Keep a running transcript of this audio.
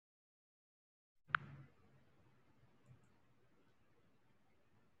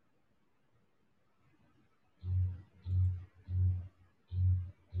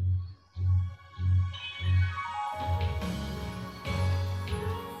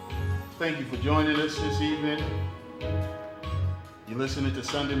Thank you for joining us this evening. You're listening to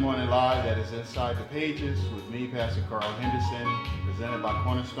Sunday Morning Live, that is Inside the Pages, with me, Pastor Carl Henderson, presented by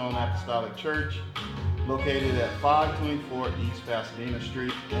Cornerstone Apostolic Church, located at 524 East Pasadena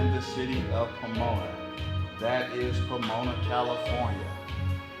Street in the city of Pomona. That is Pomona, California.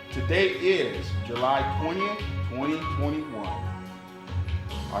 Today is July 20th, 2021.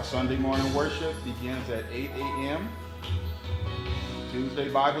 Our Sunday morning worship begins at 8 a.m. Tuesday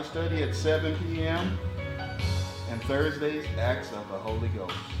Bible study at 7 p.m. and Thursdays Acts of the Holy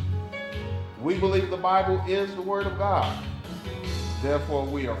Ghost. We believe the Bible is the Word of God. Therefore,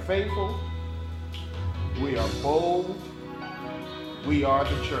 we are faithful, we are bold, we are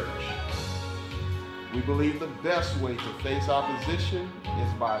the church. We believe the best way to face opposition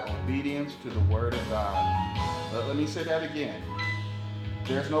is by obedience to the Word of God. Let me say that again.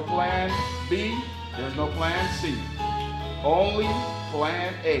 There's no plan B, there's no plan C. Only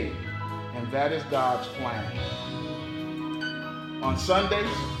plan A, and that is God's plan. On Sundays,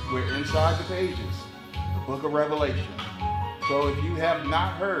 we're inside the pages, the book of Revelation. So if you have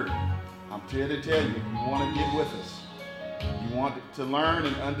not heard, I'm here to tell you, you want to get with us. You want to learn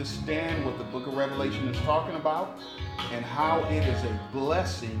and understand what the book of Revelation is talking about and how it is a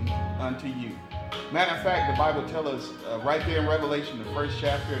blessing unto you. Matter of fact, the Bible tells us right there in Revelation, the first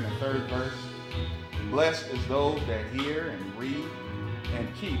chapter and the third verse, blessed is those that hear and read and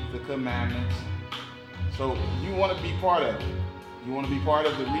keep the commandments. So you want to be part of it. You want to be part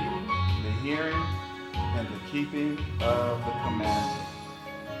of the reading, the hearing, and the keeping of the commandments.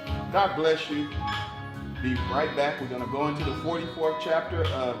 God bless you. Be right back. We're going to go into the 44th chapter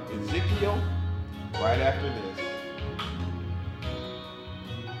of Ezekiel right after this.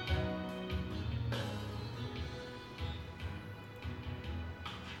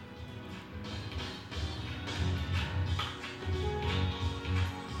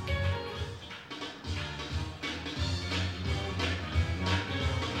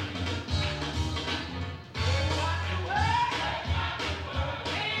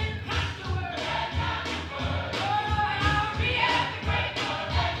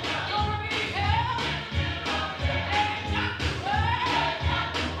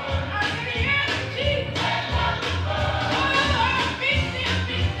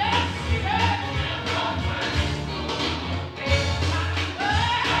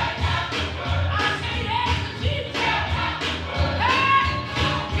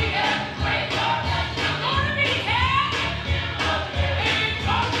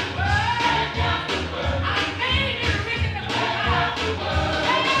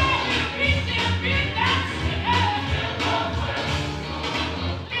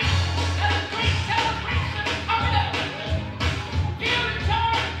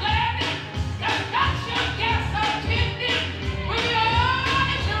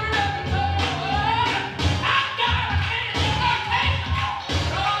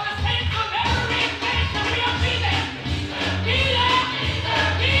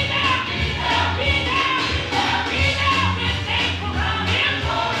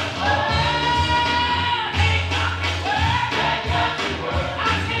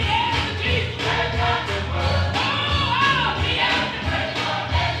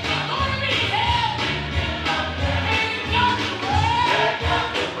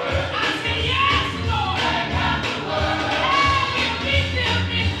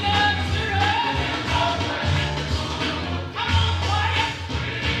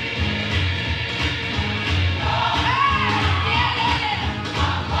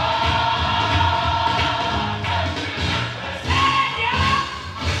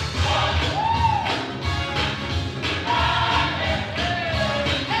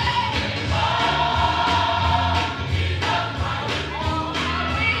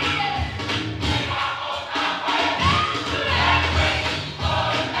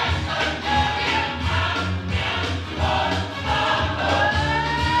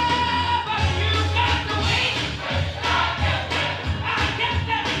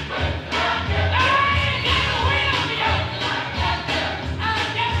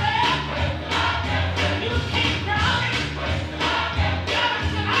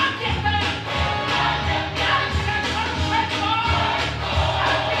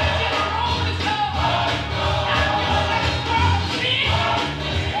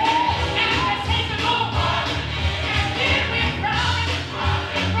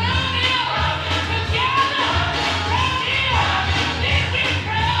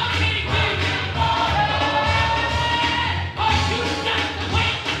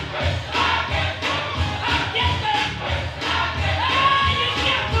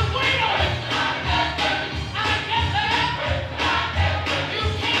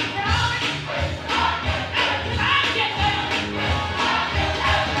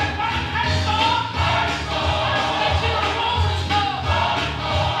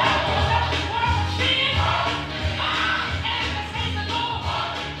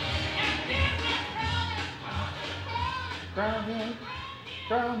 Crown him,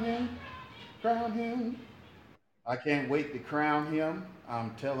 crown him, crown him. I can't wait to crown him.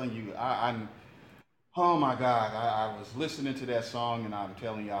 I'm telling you, I'm, oh my God, I was listening to that song and I'm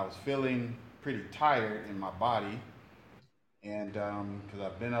telling you, I was feeling pretty tired in my body. And because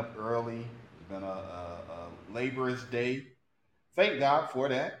I've been up early, it's been a laborious day. Thank God for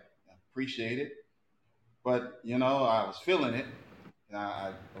that. I appreciate it. But, you know, I was feeling it. And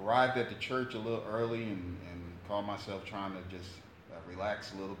I arrived at the church a little early and called myself trying to just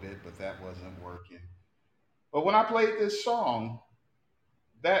relax a little bit, but that wasn't working. But when I played this song,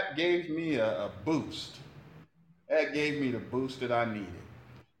 that gave me a boost. That gave me the boost that I needed.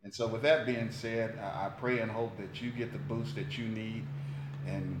 And so, with that being said, I pray and hope that you get the boost that you need.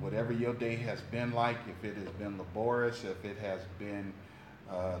 And whatever your day has been like, if it has been laborious, if it has been,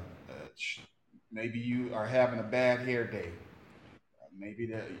 maybe you are having a bad hair day,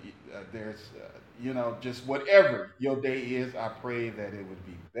 maybe there's, just whatever your day is, I pray that it would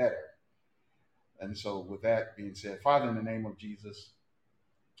be better. And so, with that being said, Father, in the name of Jesus,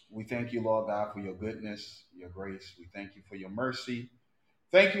 we thank you, Lord God, for your goodness, your grace. We thank you for your mercy.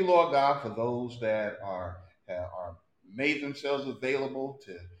 Thank you, Lord God, for those that are made themselves available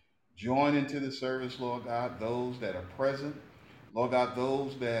to join into the service, Lord God, those that are present, Lord God,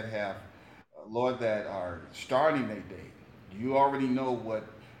 those that have, Lord, that are starting their day. You already know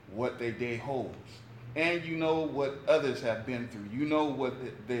what their day holds. And you know what others have been through. You know what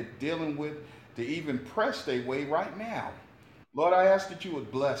they're dealing with to even press their way right now. Lord, I ask that you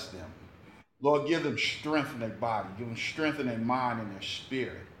would bless them. Lord, give them strength in their body, give them strength in their mind and their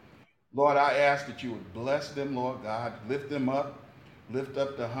spirit. Lord, I ask that you would bless them, Lord God. Lift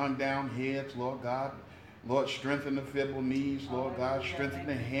up the hung down heads, Lord God. Lord, strengthen the feeble knees, Lord God. Strengthen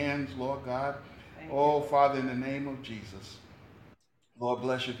the hands, Lord God. Oh, Father, in the name of Jesus. Lord,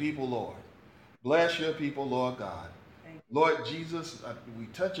 bless your people, Lord. Bless your people, Lord God. Lord Jesus, we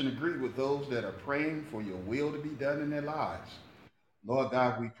touch and agree with those that are praying for your will to be done in their lives. Lord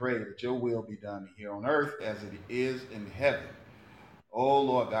God, we pray that your will be done here on earth as it is in heaven. Oh,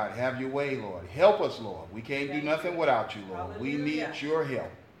 Lord God, have your way, Lord. Help us, Lord. We can't do nothing without you, Lord. We need your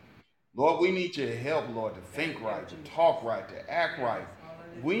help. Lord, we need your help, Lord, to think right, to talk right, to act right.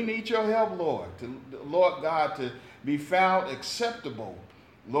 We need your help, Lord, Lord God, to be found acceptable,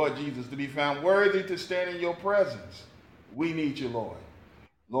 Lord Jesus, to be found worthy to stand in your presence. We need you, Lord.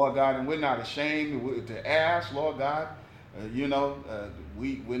 Lord God, and we're not ashamed to ask, Lord God, we're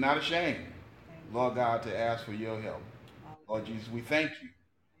not ashamed, Lord God, to ask for your help. Lord Jesus, we thank you.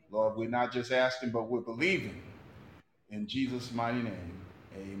 Lord, we're not just asking, but we're believing. In Jesus' mighty name,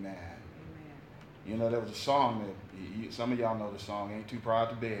 amen. You know, there was a song that some of y'all know the song, Ain't Too Proud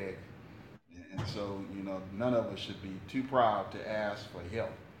to Beg. And so, none of us should be too proud to ask for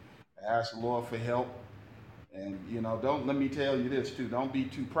help. Ask the Lord for help. And, don't, let me tell you this too, don't be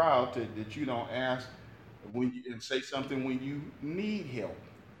too proud that you don't ask and say something when you need help.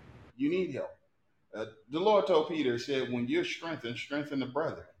 You need help. The Lord told Peter, said, when you're strengthened, strengthen the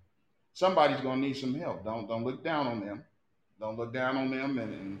brother. Somebody's going to need some help. Don't look down on them. Don't look down on them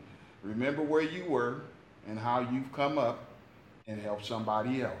and remember where you were and how you've come up and help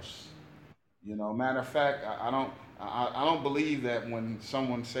somebody else. Matter of fact, I don't believe that when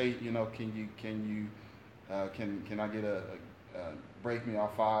someone say, can I get a break me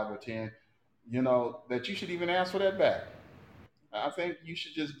off 5 or 10, that you should even ask for that back. I think you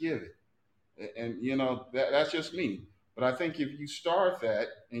should just give it. And that's just me. But I think if you start that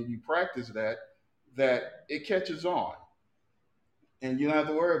and you practice that it catches on, and you don't have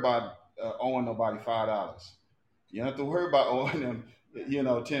to worry about owing nobody $5. You don't have to worry about owing them,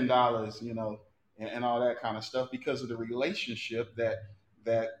 $10, and all that kind of stuff because of the relationship that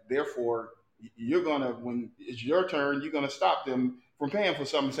therefore you're gonna, when it's your turn, you're gonna stop them from paying for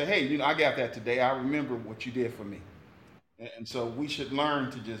something and say, hey, I got that today. I remember what you did for me. And so we should learn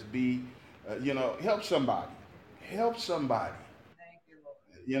to just be, help somebody. Help somebody.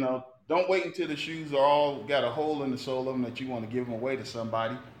 Don't wait until the shoes are all got a hole in the sole of them that you want to give them away to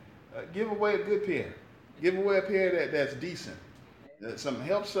somebody. Give away a good pair. Give away a pair that's decent.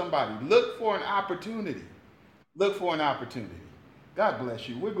 Help somebody. Look for an opportunity. Look for an opportunity. God bless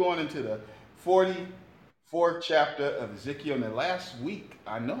you. We're going into the 44th chapter of Ezekiel. And last week,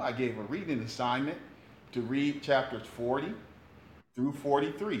 I know I gave a reading assignment to read chapters 40 through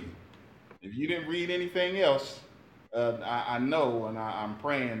 43. If you didn't read anything else, I know and I'm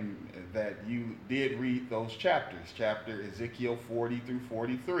praying that you did read those chapters, chapter Ezekiel 40 through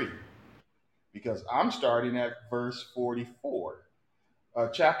 43, because I'm starting at verse 44,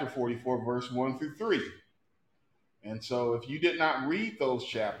 chapter 44, verse 1 through 3. And so if you did not read those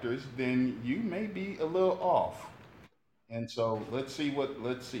chapters, then you may be a little off. And so let's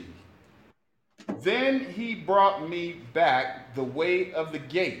see. Then he brought me back the way of the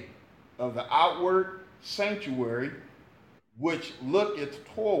gate of the outward sanctuary, which looketh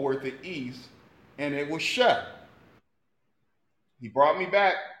toward the east, and it was shut. He brought me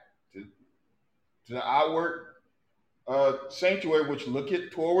back to, to the outward sanctuary, which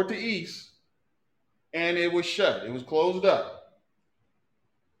looketh toward the east, and it was shut. It was closed up.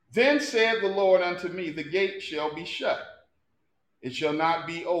 Then said the Lord unto me, the gate shall be shut, it shall not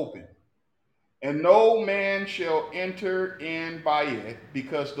be open, and no man shall enter in by it,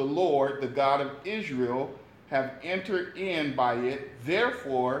 because the Lord, the God of Israel, have entered in by it.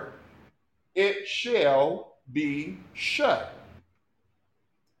 Therefore, it shall be shut.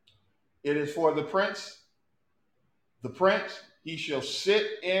 It is for the prince. The prince, he shall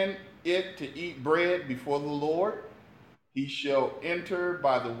sit in it to eat bread before the Lord. He shall enter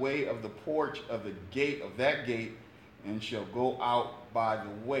by the way of the porch of the gate of that gate, and shall go out by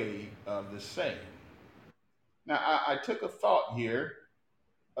the way of the same. Now, I took a thought here,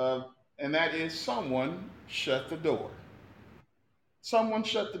 and that is someone shut the door. Someone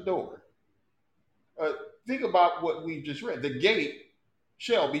shut the door. Uh, think about what we just read. The gate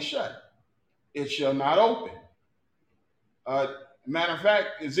shall be shut, it shall not open. Matter of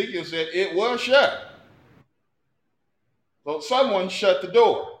fact, Ezekiel said it was shut. So someone shut the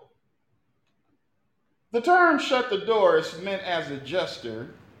door. The term shut the door is meant as a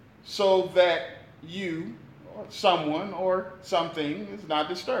gesture so that you, or someone, or something is not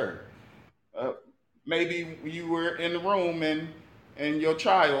disturbed. Uh, Maybe you were in the room and your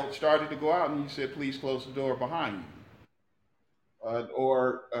child started to go out and you said, please close the door behind you.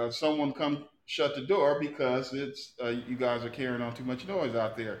 Or someone come shut the door because it's you guys are carrying on too much noise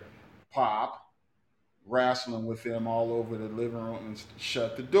out there. Pop, wrestling with them all over the living room and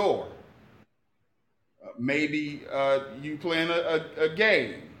shut the door. Maybe you playing a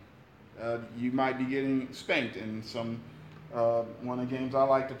game. You might be getting spanked. And one of the games I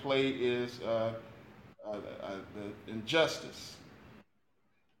like to play is the Injustice,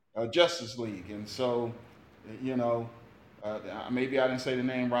 Justice League. And so, you know, maybe I didn't say the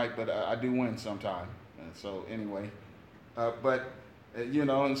name right, but I do win sometime. And so anyway,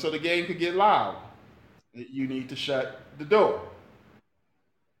 and so the game could get loud. You need to shut the door.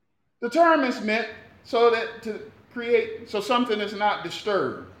 The term is meant so that to create so something is not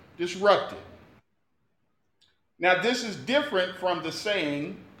disturbed, disrupted. Now this is different from the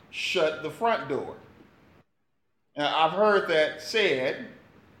saying shut the front door. Now I've heard that said.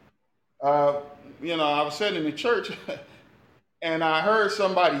 Uh, I was sitting in the church and I heard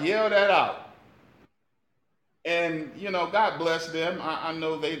somebody yell that out. And God bless them. I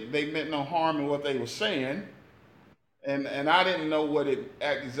know they meant no harm in what they were saying. And I didn't know what it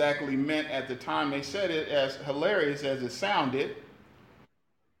exactly meant at the time they said it, as hilarious as it sounded.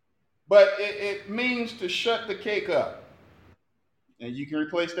 But it means to shut the cake up. And you can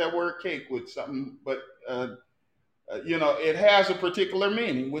replace that word cake with something, but it has a particular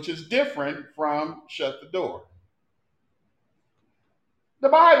meaning, which is different from shut the door. The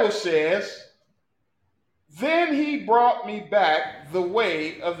Bible says, then he brought me back the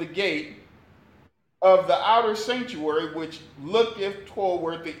way of the gate of the outer sanctuary, which looketh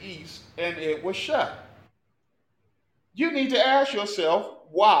toward the east, and it was shut. You need to ask yourself,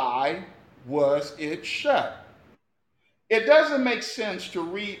 why was it shut? It doesn't make sense to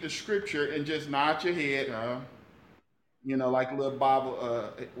read the scripture and just nod your head, like a little Bible,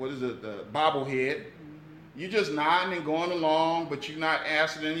 the bobblehead. You're just nodding and going along, but you're not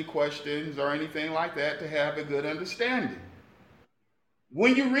asking any questions or anything like that to have a good understanding.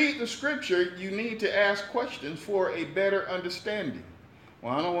 When you read the scripture, you need to ask questions for a better understanding.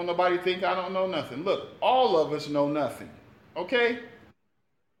 Well, I don't want nobody to think I don't know nothing. Look, all of us know nothing, okay?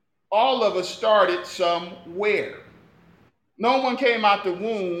 All of us started somewhere. No one came out the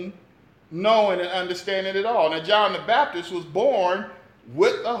womb knowing and understanding it all. Now, John the Baptist was born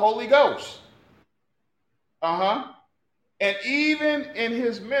with the Holy Ghost. And even in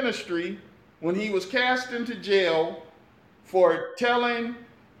his ministry, when he was cast into jail for telling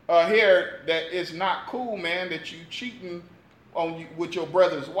Herod that it's not cool, man, that you cheating with your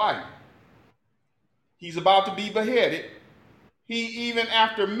brother's wife. He's about to be beheaded. He, even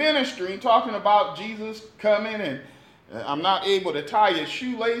after ministering, talking about Jesus coming and I'm not able to tie your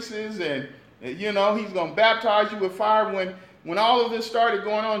shoelaces and, he's going to baptize you with fire. When all of this started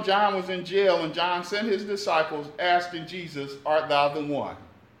going on, John was in jail, and John sent his disciples asking Jesus, art thou the one?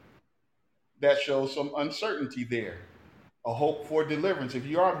 That shows some uncertainty there. A hope for deliverance. If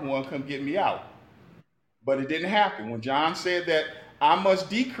you are the one, come get me out. But it didn't happen. When John said that I must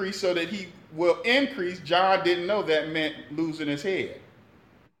decrease so that he will increase. John didn't know that meant losing his head.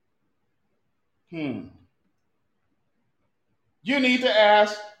 You need to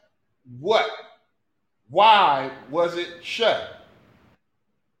ask what? Why was it shut?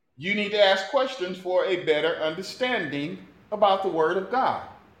 You need to ask questions for a better understanding about the Word of God.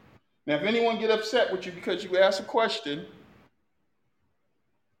 Now, if anyone get upset with you because you ask a question,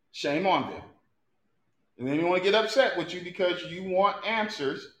 shame on them. If anyone get upset with you because you want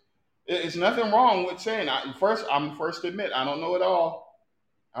answers, it's nothing wrong with saying, I'm first to admit, I don't know it all.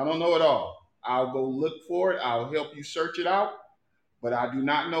 I don't know it all. I'll go look for it. I'll help you search it out, but I do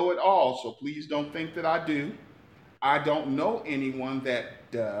not know it all. So please don't think that I do. I don't know anyone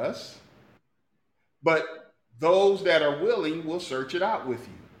that does, but those that are willing will search it out with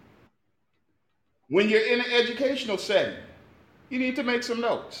you. When you're in an educational setting, you need to make some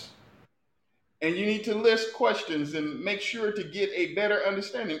notes. And you need to list questions and make sure to get a better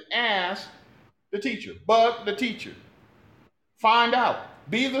understanding. Ask the teacher, bug the teacher. Find out.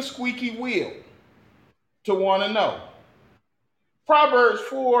 Be the squeaky wheel to want to know. Proverbs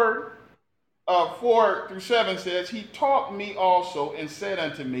 4:4-7 says, He taught me also and said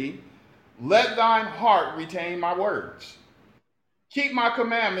unto me, Let thine heart retain my words. Keep my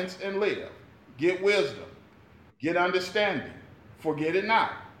commandments and live. Get wisdom. Get understanding. Forget it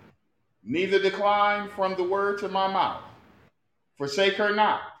not. Neither decline from the words of my mouth. Forsake her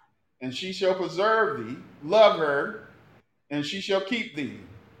not, and she shall preserve thee. Love her, and she shall keep thee.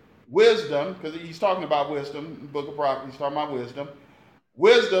 Wisdom, because he's talking about wisdom, the book of Proverbs, he's talking about wisdom.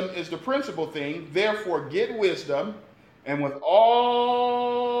 Wisdom is the principal thing. Therefore, get wisdom, and with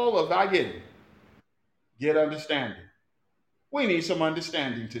all of thy getting, get understanding. We need some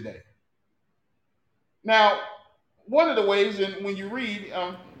understanding today. Now, one of the ways, and when you read,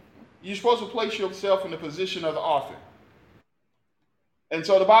 you're supposed to place yourself in the position of the author. And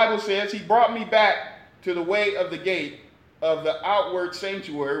so the Bible says, He brought me back to the way of the gate of the outward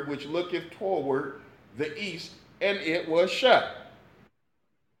sanctuary, which looketh toward the east, and it was shut.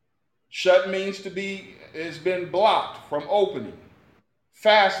 Shut means it's been blocked from opening,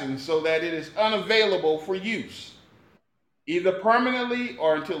 fastened so that it is unavailable for use, either permanently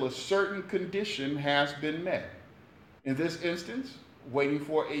or until a certain condition has been met. In this instance, waiting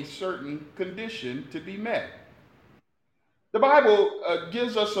for a certain condition to be met. The Bible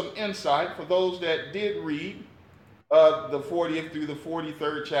gives us some insight for those that did read the 40th through the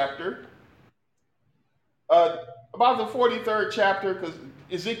 43rd chapter. About the 43rd chapter, because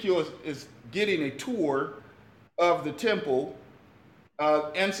Ezekiel is getting a tour of the temple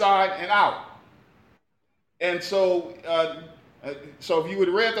inside and out. And so if you would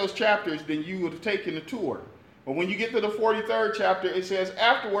have read those chapters, then you would have taken the tour. But when you get to the 43rd chapter, it says,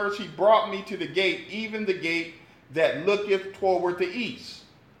 Afterwards he brought me to the gate, even the gate that looketh toward the east.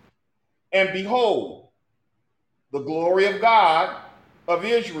 And behold, the glory of God of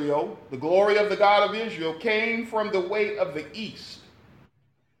Israel, the glory of the God of Israel came from the way of the east.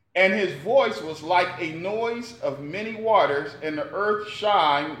 And his voice was like a noise of many waters, and the earth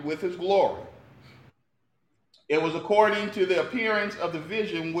shined with his glory. It was according to the appearance of the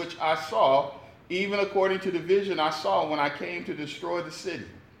vision which I saw, even according to the vision I saw when I came to destroy the city.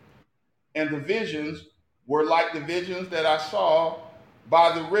 And the visions were like the visions that I saw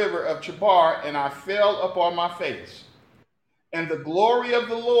by the river of Chebar, and I fell upon my face. And the glory of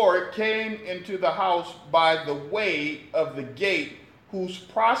the Lord came into the house by the way of the gate, whose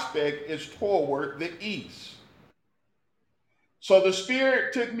prospect is toward the east. So the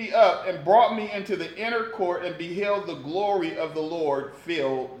Spirit took me up and brought me into the inner court, and beheld the glory of the Lord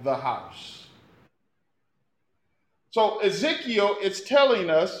fill the house. So Ezekiel is telling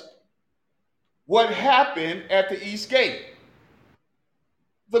us what happened at the east gate.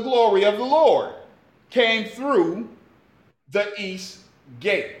 The glory of the Lord came through the east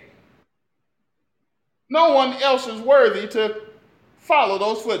gate. No one else is worthy to follow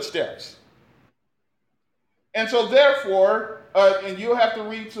those footsteps. And so therefore, and you'll have to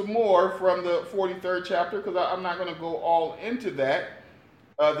read some more from the 43rd chapter, because I'm not going to go all into that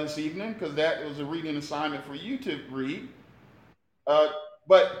this evening, because that was a reading assignment for you to read.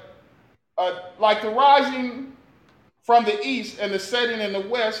 But like the rising from the east and the setting in the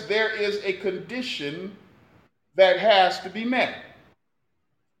west, there is a condition that has to be met.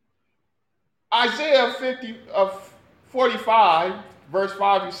 Isaiah 45, verse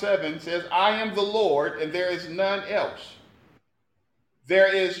 5-7 says, I am the Lord, and there is none else.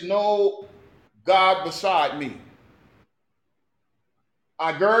 There is no God beside me.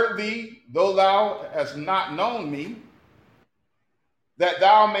 I gird thee, though thou hast not known me, that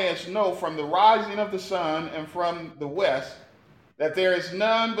thou mayest know from the rising of the sun and from the west, that there is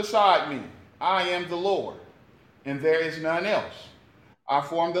none beside me. I am the Lord, and there is none else. I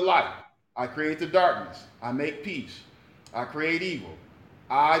form the light. I create the darkness. I make peace. I create evil.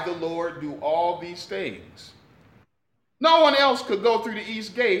 I, the Lord, do all these things. No one else could go through the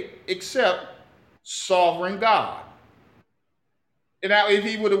east gate except sovereign God. And now if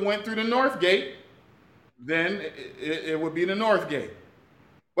he would have went through the north gate, then it would be the north gate.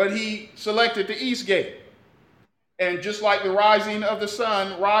 But he selected the east gate. And just like the rising of the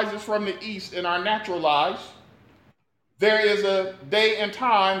sun rises from the east in our natural lives, there is a day and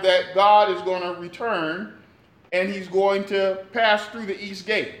time that God is going to return, and he's going to pass through the east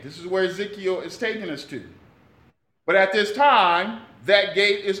gate. This is where Ezekiel is taking us to. But at this time, that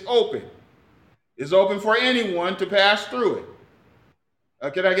gate is open. It's open for anyone to pass through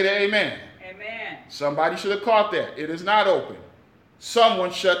it. Can I get an amen? Amen. Somebody should have caught that. It is not open.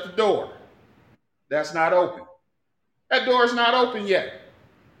 Someone shut the door. That's not open. That door is not open yet.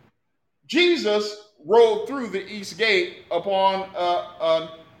 Jesus rode through the east gate upon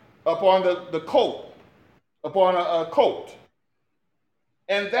the colt, upon a colt.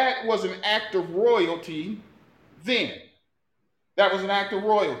 And that was an act of royalty then. That was an act of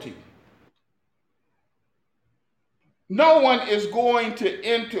royalty. No one is going to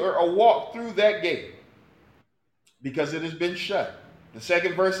enter or walk through that gate because it has been shut. The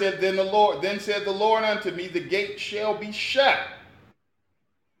second verse said, Then said the Lord unto me, the gate shall be shut.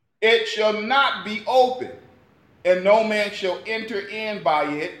 It shall not be open, and no man shall enter in by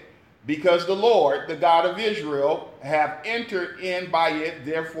it, because the Lord, the God of Israel, have entered in by it,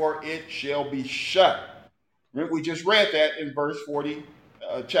 therefore it shall be shut. We just read that in verse 40,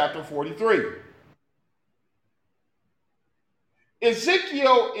 chapter 43.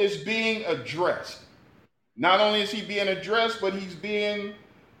 Ezekiel is being addressed. Not only is he being addressed, but he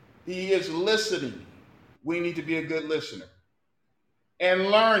is listening. We need to be a good listener.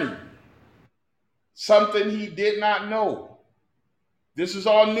 And learning something he did not know. This is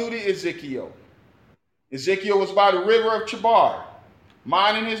all new to Ezekiel. Ezekiel was by the river of Chebar,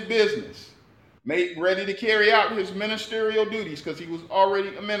 minding his business, made ready to carry out his ministerial duties because he was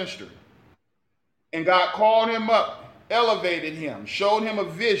already a minister. And God called him up, elevated him, showed him a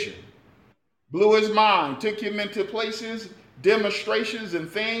vision, blew his mind, took him into places, demonstrations, and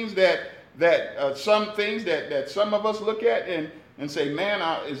things that some of us look at and say, man,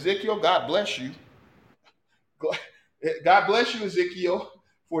 Ezekiel, God bless you. God bless you, Ezekiel,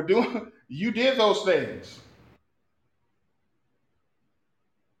 for you did those things.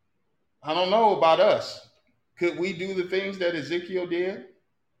 I don't know about us. Could we do the things that Ezekiel did?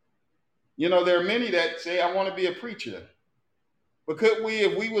 You know, there are many that say, I want to be a preacher. But could we,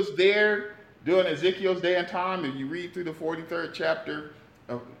 if we was there during Ezekiel's day and time, if you read through the 43rd chapter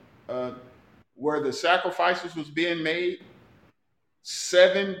of where the sacrifices was being made,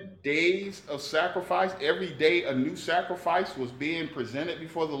 7 days of sacrifice, every day a new sacrifice was being presented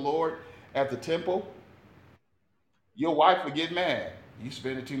before the Lord at the temple, your wife would get mad. You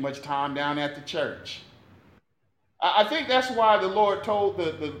spending too much time down at the church. I think that's why the Lord told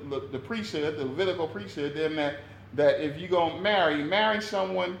the priesthood, the Levitical priesthood, then that if you're going to marry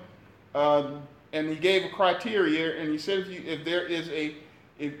someone, and he gave a criteria, and he said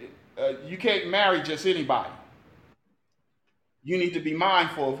if you can't marry just anybody. You need to be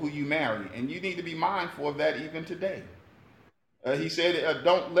mindful of who you marry, and you need to be mindful of that even today. He said,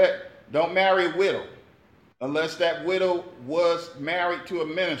 don't marry a widow unless that widow was married to a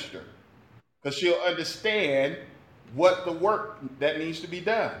minister, because she'll understand what the work that needs to be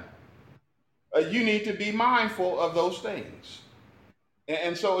done. You need to be mindful of those things.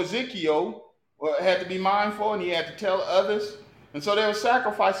 And so Ezekiel had to be mindful, and he had to tell others. And so there were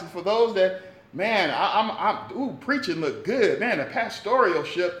sacrifices for those that, man, preaching look good. Man, the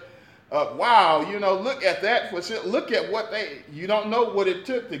pastoralship, wow, look at that. Look at what you don't know what it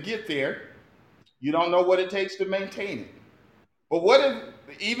took to get there. You don't know what it takes to maintain it. But what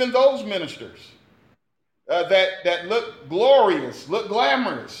if even those ministers that look glorious, look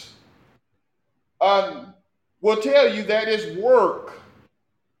glamorous, will tell you that is work,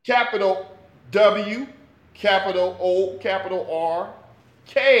 capital W, capital O, capital R,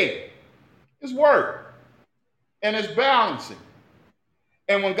 K. It's work, and it's balancing.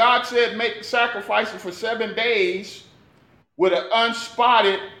 And when God said make sacrifices for 7 days with an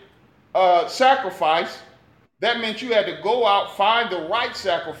unspotted sacrifice, that meant you had to go out, find the right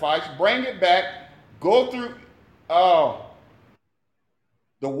sacrifice, bring it back, go through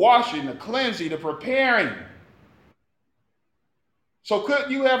the washing, the cleansing, the preparing. So could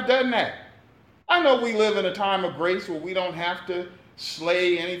you have done that? I know we live in a time of grace where we don't have to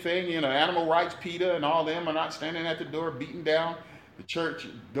slay anything. Animal rights, PETA and all them are not standing at the door beating down the church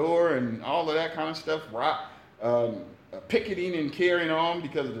door and all of that kind of stuff, picketing and carrying on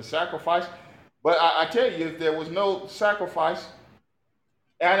because of the sacrifice. But I tell you, if there was no sacrifice,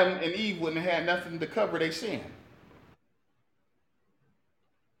 Adam and Eve wouldn't have had nothing to cover their sin.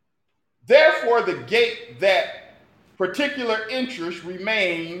 Therefore, the gate that particular interest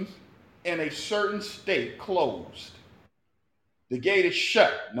remains in a certain state closed. The gate is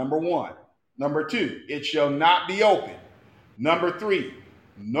shut, number one. Number two, it shall not be open. Number three,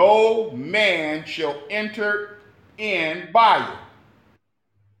 no man shall enter in by it.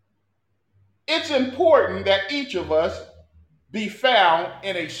 It's important that each of us be found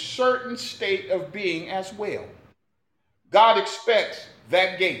in a certain state of being as well. God expects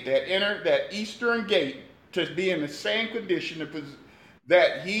that gate, that eastern gate, to be in the same condition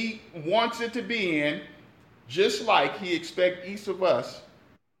that he wants it to be in, just like he expects each of us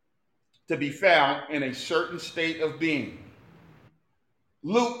to be found in a certain state of being.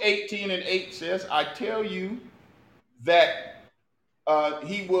 Luke 18:8 says, I tell you that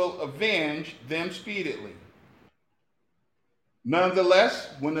he will avenge them speedily.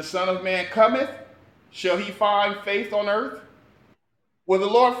 Nonetheless, when the Son of Man cometh, shall he find faith on earth? Will the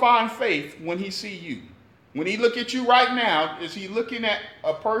Lord find faith when he see you? When he look at you right now, is he looking at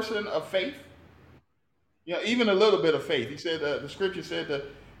a person of faith? You know, even a little bit of faith. He said, the scripture said the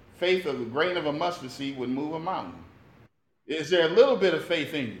faith of a grain of a mustard seed would move a mountain. Is there a little bit of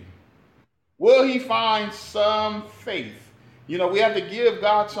faith in you? Will he find some faith? You know, we have to give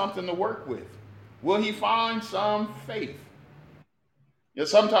God something to work with. Will he find some faith? You know,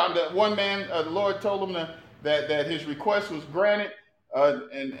 sometimes that one man, the Lord told him that his request was granted.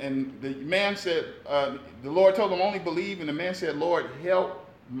 And the man said, the Lord told him only believe. And the man said, Lord, help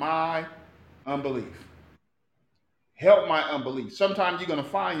my unbelief. Help my unbelief. Sometimes you're going to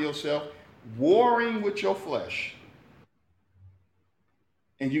find yourself warring with your flesh.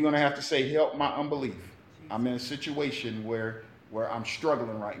 And you're going to have to say, help my unbelief. I'm in a situation where I'm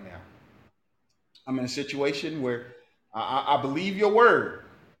struggling right now. I'm in a situation where I believe your word,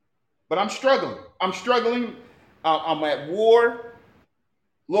 but I'm struggling. I'm at war.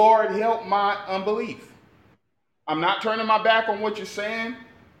 Lord, help my unbelief. I'm not turning my back on what you're saying,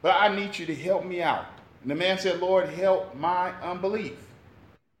 but I need you to help me out. And the man said, Lord, help my unbelief.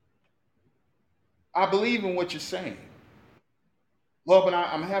 I believe in what you're saying. Lord, but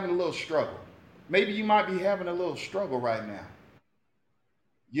I'm having a little struggle. Maybe you might be having a little struggle right now.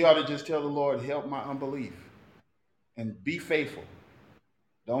 You ought to just tell the Lord, help my unbelief. And be faithful.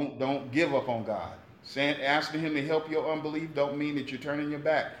 Don't give up on God. Asking him to help your unbelief don't mean that you're turning your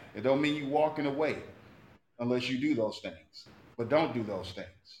back. It don't mean you walking away unless you do those things. But don't do those things.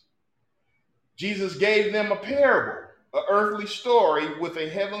 Jesus gave them a parable, an earthly story with a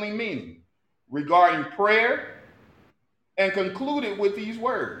heavenly meaning regarding prayer, and concluded with these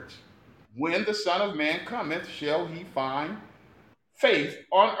words: when the Son of Man cometh, shall he find faith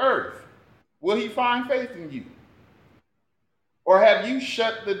on earth? Will he find faith in you? Or have you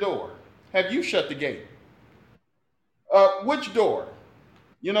shut the door? Have you shut the gate? Which door?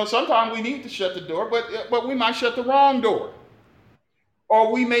 You know, sometimes we need to shut the door, but we might shut the wrong door.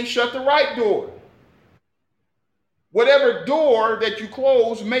 Or we may shut the right door. Whatever door that you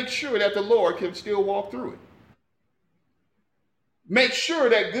close, make sure that the Lord can still walk through it. Make sure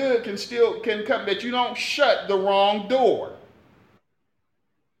that good can come, that you don't shut the wrong door,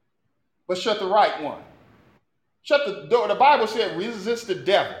 but shut the right one. Shut the door. The Bible said, resist the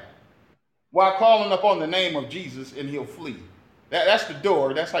devil while calling upon the name of Jesus, and he'll flee. That's the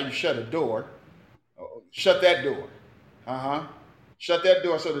door. That's how you shut a door. Shut that door. Shut that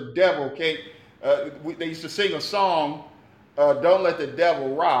door so the devil can't. They used to sing a song, don't let the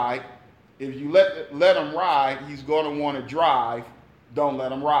devil ride. If you let him ride, he's going to want to drive. Don't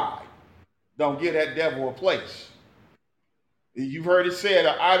let him ride. Don't give that devil a place. You've heard it said,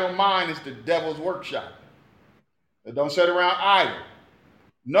 an idle mind is the devil's workshop. Don't sit around idle.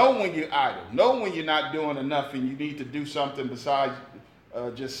 Know when you're idle. Know when you're not doing enough and you need to do something besides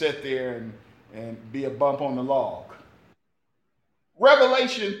just sit there and be a bump on the log.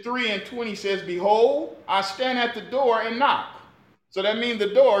 Revelation 3:20 says, behold, I stand at the door and knock. So that means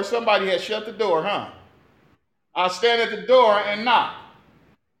the door, somebody has shut the door, huh? I stand at the door and knock.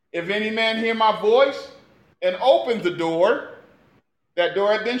 If any man hear my voice and open the door, that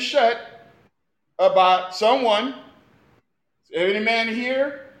door had been shut by someone. If any man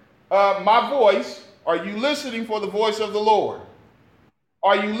hear my voice, are you listening for the voice of the Lord?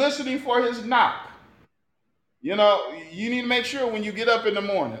 Are you listening for his knock? You know, you need to make sure when you get up in the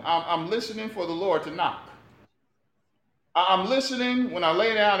morning, I'm listening for the Lord to knock. I'm listening when I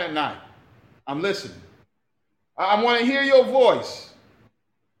lay down at night. I'm listening. I want to hear your voice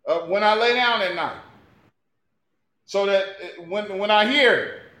when I lay down at night. So that when I hear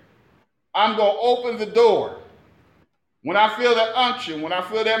it, I'm going to open the door. When I feel that unction, when I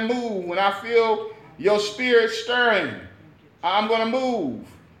feel that move, when I feel your spirit stirring, I'm going to move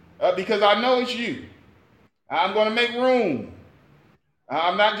because I know it's you. I'm going to make room.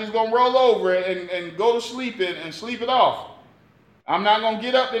 I'm not just going to roll over and go to sleep and sleep it off. I'm not going to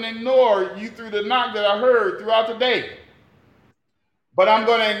get up and ignore you through the knock that I heard throughout the day. But I'm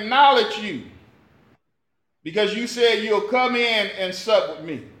going to acknowledge you because you said you'll come in and sup with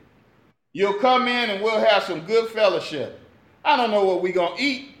me. You'll come in and we'll have some good fellowship. I don't know what we're going to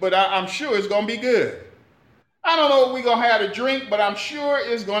eat, but I'm sure it's going to be good. I don't know what we're going to have to drink, but I'm sure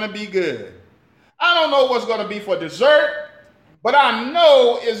it's going to be good. I don't know what's going to be for dessert, but I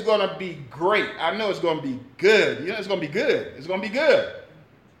know it's going to be great. I know it's going to be good. You know, it's going to be good. It's going to be good.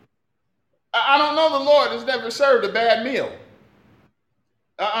 I don't know the Lord has never served a bad meal.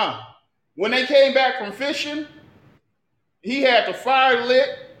 When they came back from fishing, he had the fire lit.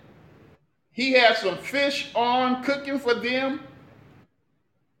 He had some fish on cooking for them.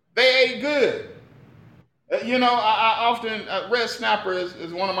 They ate good. You know, I often, red snapper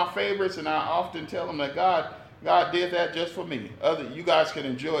is one of my favorites, and I often tell them that God did that just for me. You guys can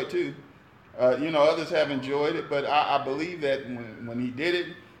enjoy it too. You know, others have enjoyed it, but I believe that when he did it,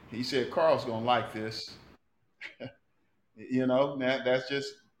 he said, Carl's going to like this. You know, that's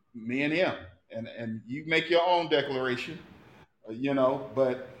just me and him. And you make your own declaration, you know,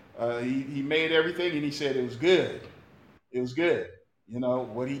 but he made everything and he said it was good. It was good. You know,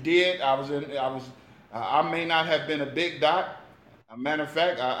 what he did, I may not have been a big dot. As a matter of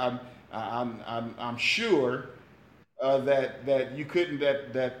fact, I'm sure that you couldn't,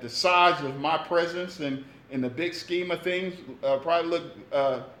 that the size of my presence and in the big scheme of things probably look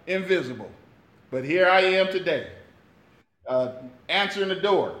invisible. But here I am today, answering the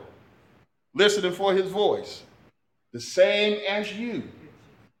door, listening for his voice, the same as you.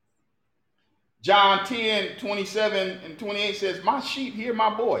 John 10:27-28 says, my sheep hear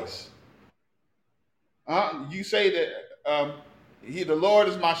my voice. You say that the Lord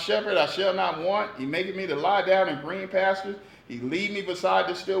is my shepherd, I shall not want. He maketh me to lie down in green pastures. He lead me beside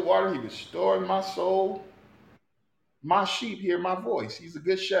the still water. He restores my soul. My sheep hear my voice. He's a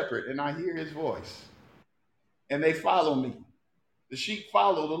good shepherd, and I hear his voice. And they follow me. The sheep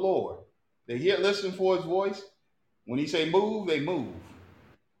follow the Lord. They listen for his voice. When he say move, they move.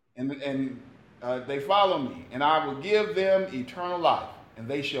 And they follow me. And I will give them eternal life, and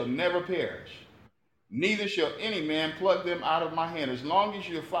they shall never perish. Neither shall any man pluck them out of my hand. As long as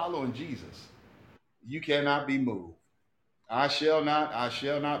you're following Jesus, you cannot be moved. I shall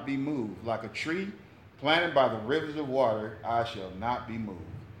not be moved. Like a tree planted by the rivers of water, I shall not be moved.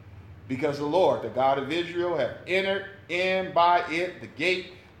 Because the Lord, the God of Israel, hath entered in by it the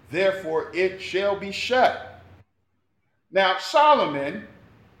gate, therefore it shall be shut. Now Solomon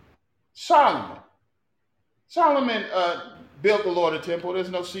built the Lord a temple.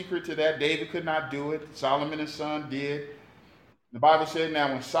 There's no secret to that. David could not do it. Solomon his son did. The Bible said,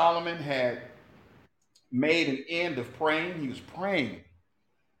 now when Solomon had made an end of praying, he was praying,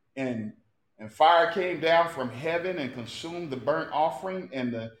 and fire came down from heaven and consumed the burnt offering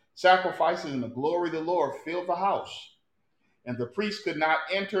and the sacrifices, and the glory of the Lord filled the house. And the priest could not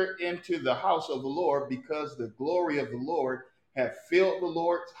enter into the house of the Lord because the glory of the Lord had filled the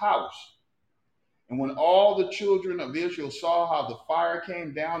Lord's house. And when all the children of Israel saw how the fire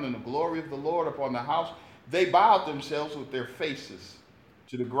came down and the glory of the Lord upon the house, they bowed themselves with their faces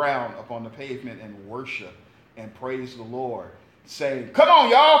to the ground upon the pavement and worshiped and praised the Lord, saying, come on,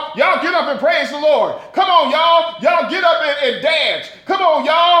 y'all. Y'all get up and praise the Lord. Come on, y'all. Y'all get up and dance. Come on,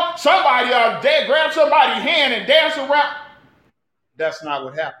 y'all. Somebody grab somebody's hand and dance around. That's not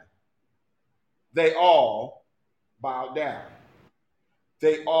what happened. They all bowed down.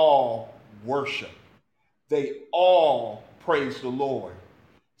 They all worshiped. They all praised the Lord,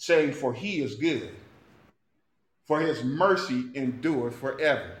 saying, for he is good, for his mercy endureth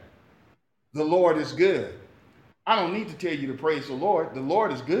forever. The Lord is good. I don't need to tell you to praise the Lord. The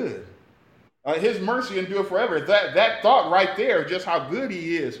Lord is good. His mercy endureth forever. That thought right there, just how good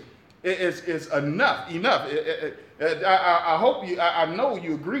he is enough. I hope I know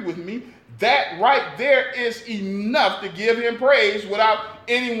you agree with me. That right there is enough to give him praise without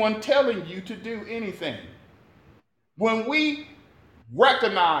anyone telling you to do anything. When we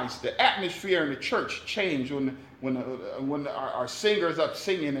recognize the atmosphere in the church change, when our singers up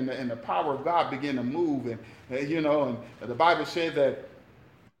singing and the power of God begin to move, and and the Bible said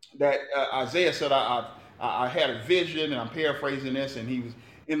that Isaiah said, I had a vision, and I'm paraphrasing this, and he was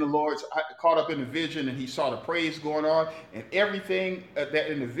in the Lord's, caught up in the vision, and he saw the praise going on, and everything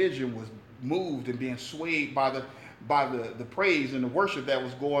that in the vision was moved and being swayed by the praise and the worship that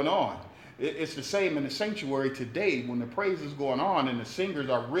was going on. It's the same in the sanctuary today when the praise is going on and the singers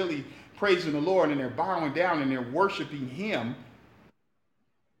are really praising the Lord and they're bowing down and they're worshiping him.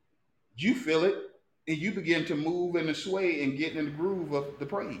 You feel it, and you begin to move and to sway and get in the groove of the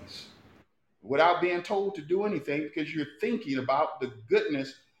praise without being told to do anything, because you're thinking about the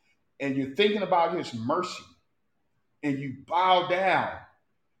goodness and you're thinking about his mercy, and you bow down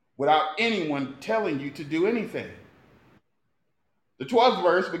without anyone telling you to do anything. The 12th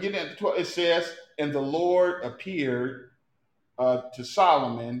verse, beginning at the 12th, it says, and the Lord appeared to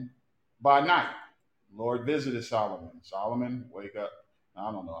Solomon by night. The Lord visited Solomon. Solomon, wake up.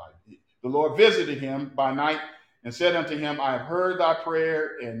 I don't know. The Lord visited him by night and said unto him, I have heard thy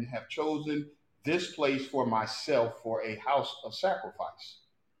prayer and have chosen this place for myself for a house of sacrifice.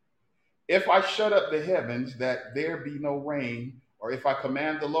 If I shut up the heavens that there be no rain, or if I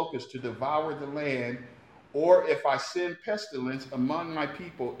command the locusts to devour the land, or if I send pestilence among my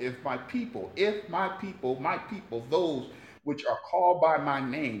people, if my people, those which are called by my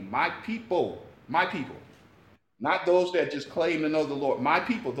name, my people, not those that just claim to know the Lord, my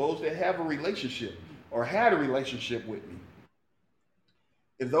people, those that have a relationship or had a relationship with me.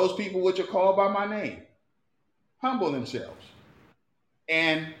 If those people which are called by my name humble themselves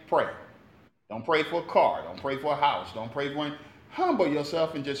and pray. Don't pray for a car. Don't pray for a house. Don't pray for humble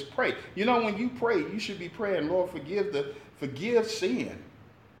yourself and just pray. You know, when you pray, you should be praying, Lord, forgive sin.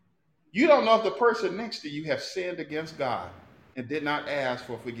 You don't know if the person next to you have sinned against God and did not ask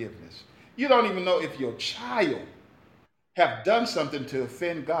for forgiveness. You don't even know if your child have done something to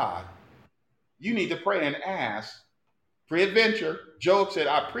offend God. You need to pray and ask. Pre-adventure, Job said,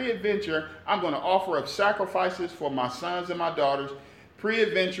 pre-adventure, I'm going to offer up sacrifices for my sons and my daughters,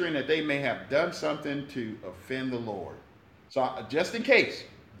 pre-adventuring that they may have done something to offend the Lord. So just in case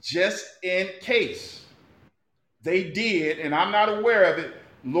they did, and I'm not aware of it,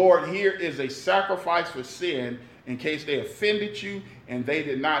 Lord, here is a sacrifice for sin in case they offended you and they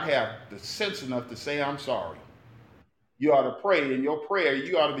did not have the sense enough to say, I'm sorry. You ought to pray. In your prayer,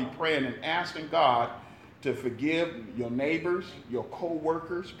 you ought to be praying and asking God to forgive your neighbors, your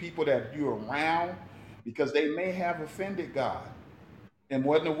co-workers, people that you're around, because they may have offended God and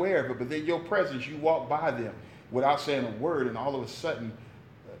wasn't aware of it. But in your presence, you walk by them without saying a word, and all of a sudden,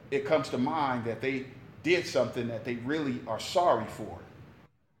 it comes to mind that they did something that they really are sorry for.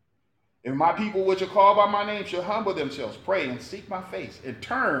 If my people which are called by my name shall humble themselves, pray and seek my face, and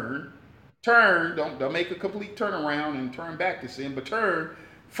turn, don't make a complete turnaround and turn back to sin, but turn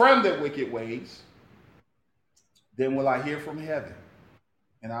from their wicked ways, then will I hear from heaven,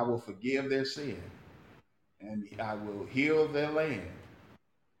 and I will forgive their sin, and I will heal their land.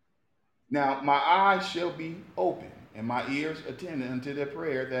 Now my eyes shall be open, and my ears attended unto their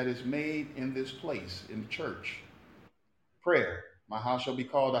prayer that is made in this place, in the church. Prayer. My house shall be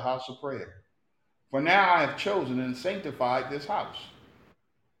called a house of prayer. For now I have chosen and sanctified this house,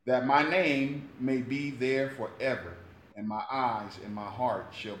 that my name may be there forever, and my eyes and my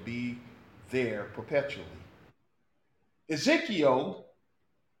heart shall be there perpetually. Ezekiel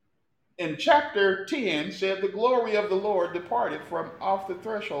in chapter 10 said the glory of the Lord departed from off the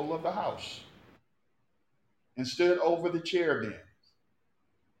threshold of the house and stood over the cherubims.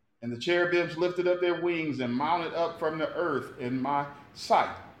 And the cherubims lifted up their wings and mounted up from the earth in my sight.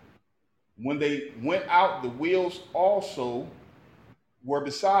 When they went out, the wheels also were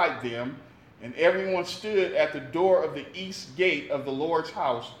beside them, and everyone stood at the door of the east gate of the Lord's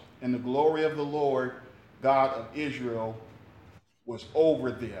house, and the glory of the Lord God of Israel was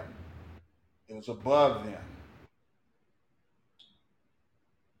over them. It was above them.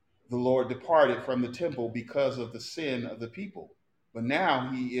 The Lord departed from the temple because of the sin of the people. But now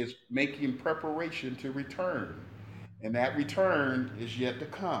he is making preparation to return. And that return is yet to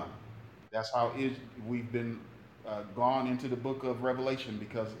come. That's how we've been gone into the book of Revelation,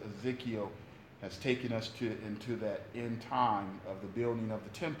 because Ezekiel has taken us into that end time of the building of the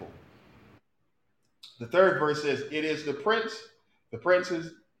temple. The third verse says, it is the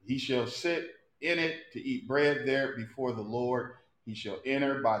princes, he shall sit in it to eat bread there before the Lord. He shall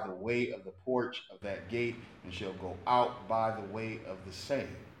enter by the way of the porch of that gate, and shall go out by the way of the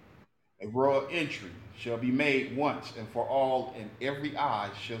same. A royal entry shall be made once and for all, and every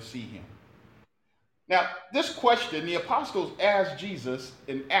eye shall see him. Now, this question the apostles asked Jesus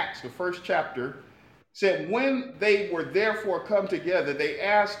in Acts, the first chapter, said, when they were therefore come together, they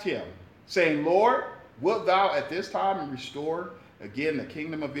asked him, saying, Lord, wilt thou at this time restore again the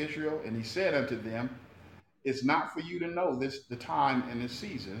kingdom of Israel? And he said unto them, It's not for you to know the time and the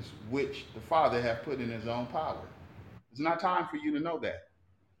seasons which the Father hath put in his own power. It's not time for you to know that.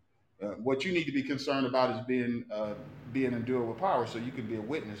 What you need to be concerned about is being endured with power so you can be a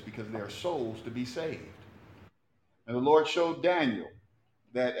witness because there are souls to be saved. And the Lord showed Daniel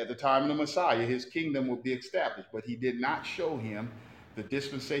that at the time of the Messiah, his kingdom would be established, but he did not show him the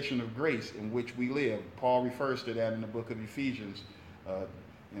dispensation of grace in which we live. Paul refers to that in the book of Ephesians. Uh,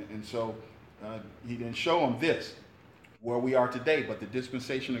 and so he didn't show him this, where we are today, but the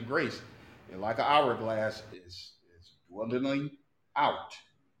dispensation of grace, like an hourglass, is dwindling out.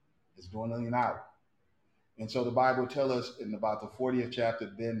 It's dwindling out. And so the Bible tells us in about the 40th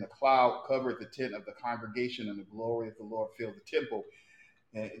chapter, then the cloud covered the tent of the congregation and the glory of the Lord filled the temple.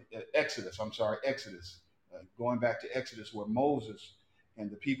 Exodus, going back to Exodus where Moses and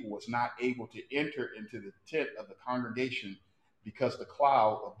the people was not able to enter into the tent of the congregation because the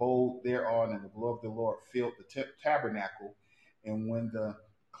cloud abode thereon and the glory of the Lord filled the tabernacle. And when the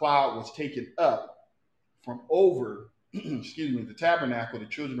cloud was taken up from over, the tabernacle, the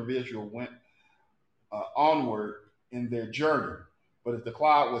children of Israel went onward in their journey. But if the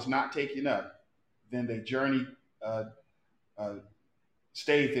cloud was not taken up, then they journeyed,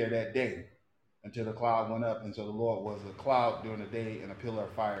 stayed there that day until the cloud went up. And so the Lord was a cloud during the day and a pillar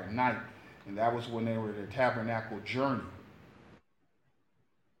of fire at night. And that was when they were their tabernacle journey.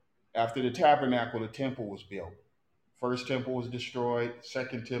 After the tabernacle, the temple was built. First temple was destroyed.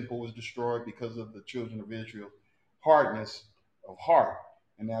 Second temple was destroyed because of the children of Israel hardness of heart.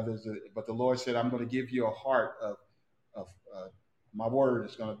 And now but the Lord said, I'm going to give you a heart of my word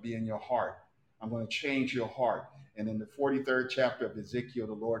is going to be in your heart. I'm going to change your heart. And in the 43rd chapter of Ezekiel,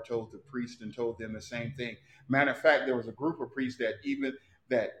 the Lord told the priest and told them the same thing. Matter of fact, there was a group of priests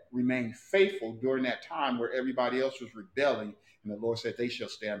that remained faithful during that time where everybody else was rebelling. And the Lord said, they shall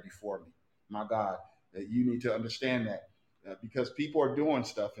stand before me. My God, that you need to understand that because people are doing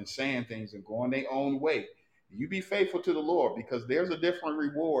stuff and saying things and going their own way. You be faithful to the Lord because there's a different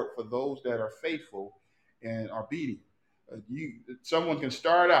reward for those that are faithful and are obedient. Someone can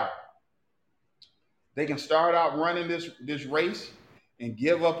start out. They can start out running this race and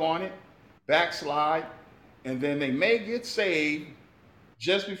give up on it, backslide, and then they may get saved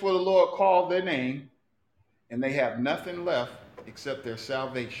just before the Lord called their name, and they have nothing left except their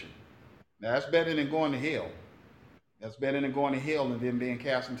salvation. Now, that's better than going to hell. That's better than going to hell and then being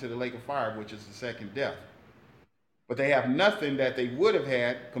cast into the lake of fire, which is the second death. But they have nothing that they would have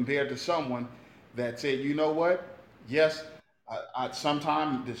had compared to someone that said, you know what? Yes,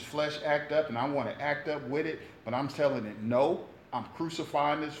 sometimes this flesh act up and I want to act up with it, but I'm telling it no. I'm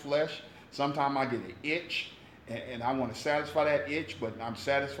crucifying this flesh. Sometimes I get an itch and I want to satisfy that itch, but I'm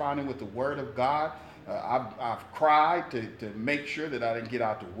satisfying it with the word of God. I've cried to make sure that I didn't get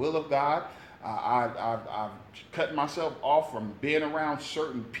out the will of God. I've cut myself off from being around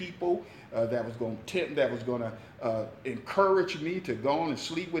certain people that was going to encourage me to go on and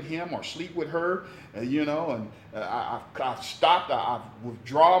sleep with him or sleep with her, and I've stopped. I've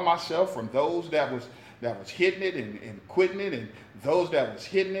withdrawn myself from those that was hitting it and quitting it, and those that was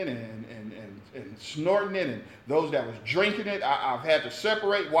hitting it and snorting it, and those that was drinking it. I've had to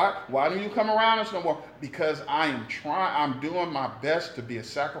separate. Why don't you come around us no more? Because I'm doing my best to be a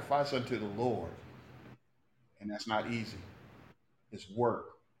sacrifice unto the Lord. And that's not easy. It's work.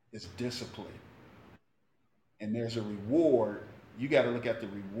 It's discipline. And there's a reward. You got to look at the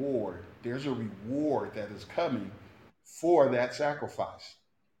reward. There's a reward that is coming for that sacrifice.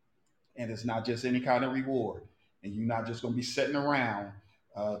 And it's not just any kind of reward. And you're not just going to be sitting around.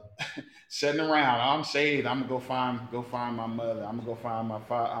 I'm saved. I'm gonna go find my mother. I'm gonna go find my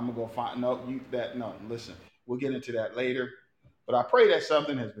father. I'm gonna go find no. Listen, we'll get into that later. But I pray that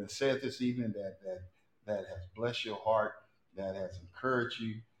something has been said this evening that has blessed your heart, that has encouraged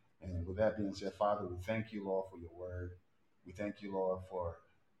you. And with that being said, Father, we thank you, Lord, for your word. We thank you, Lord, for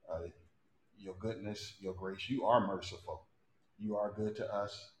your goodness, your grace. You are merciful. You are good to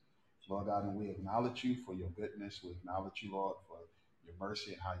us, Lord God, and we acknowledge you for your goodness. We acknowledge you, Lord, for your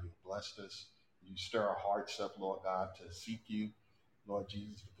mercy and how you blessed us. You stir our hearts up, Lord God, to seek you. Lord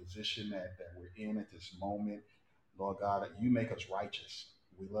Jesus, the position that we're in at this moment, Lord God, you make us righteous.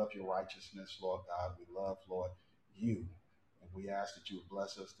 We love your righteousness, Lord God. We love, Lord, you. And we ask that you would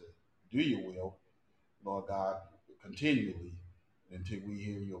bless us to do your will, Lord God, continually until we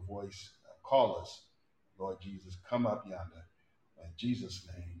hear your voice call us. Lord Jesus, come up yonder. In Jesus'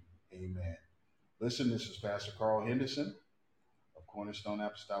 name, amen. Listen, this is Pastor Carl Henderson of Cornerstone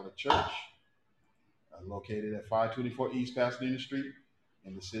Apostolic Church, located at 524 East Pasadena Street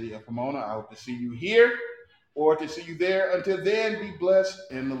in the city of Pomona. I hope to see you here or to see you there. Until then, be blessed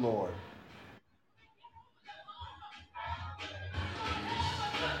in the Lord.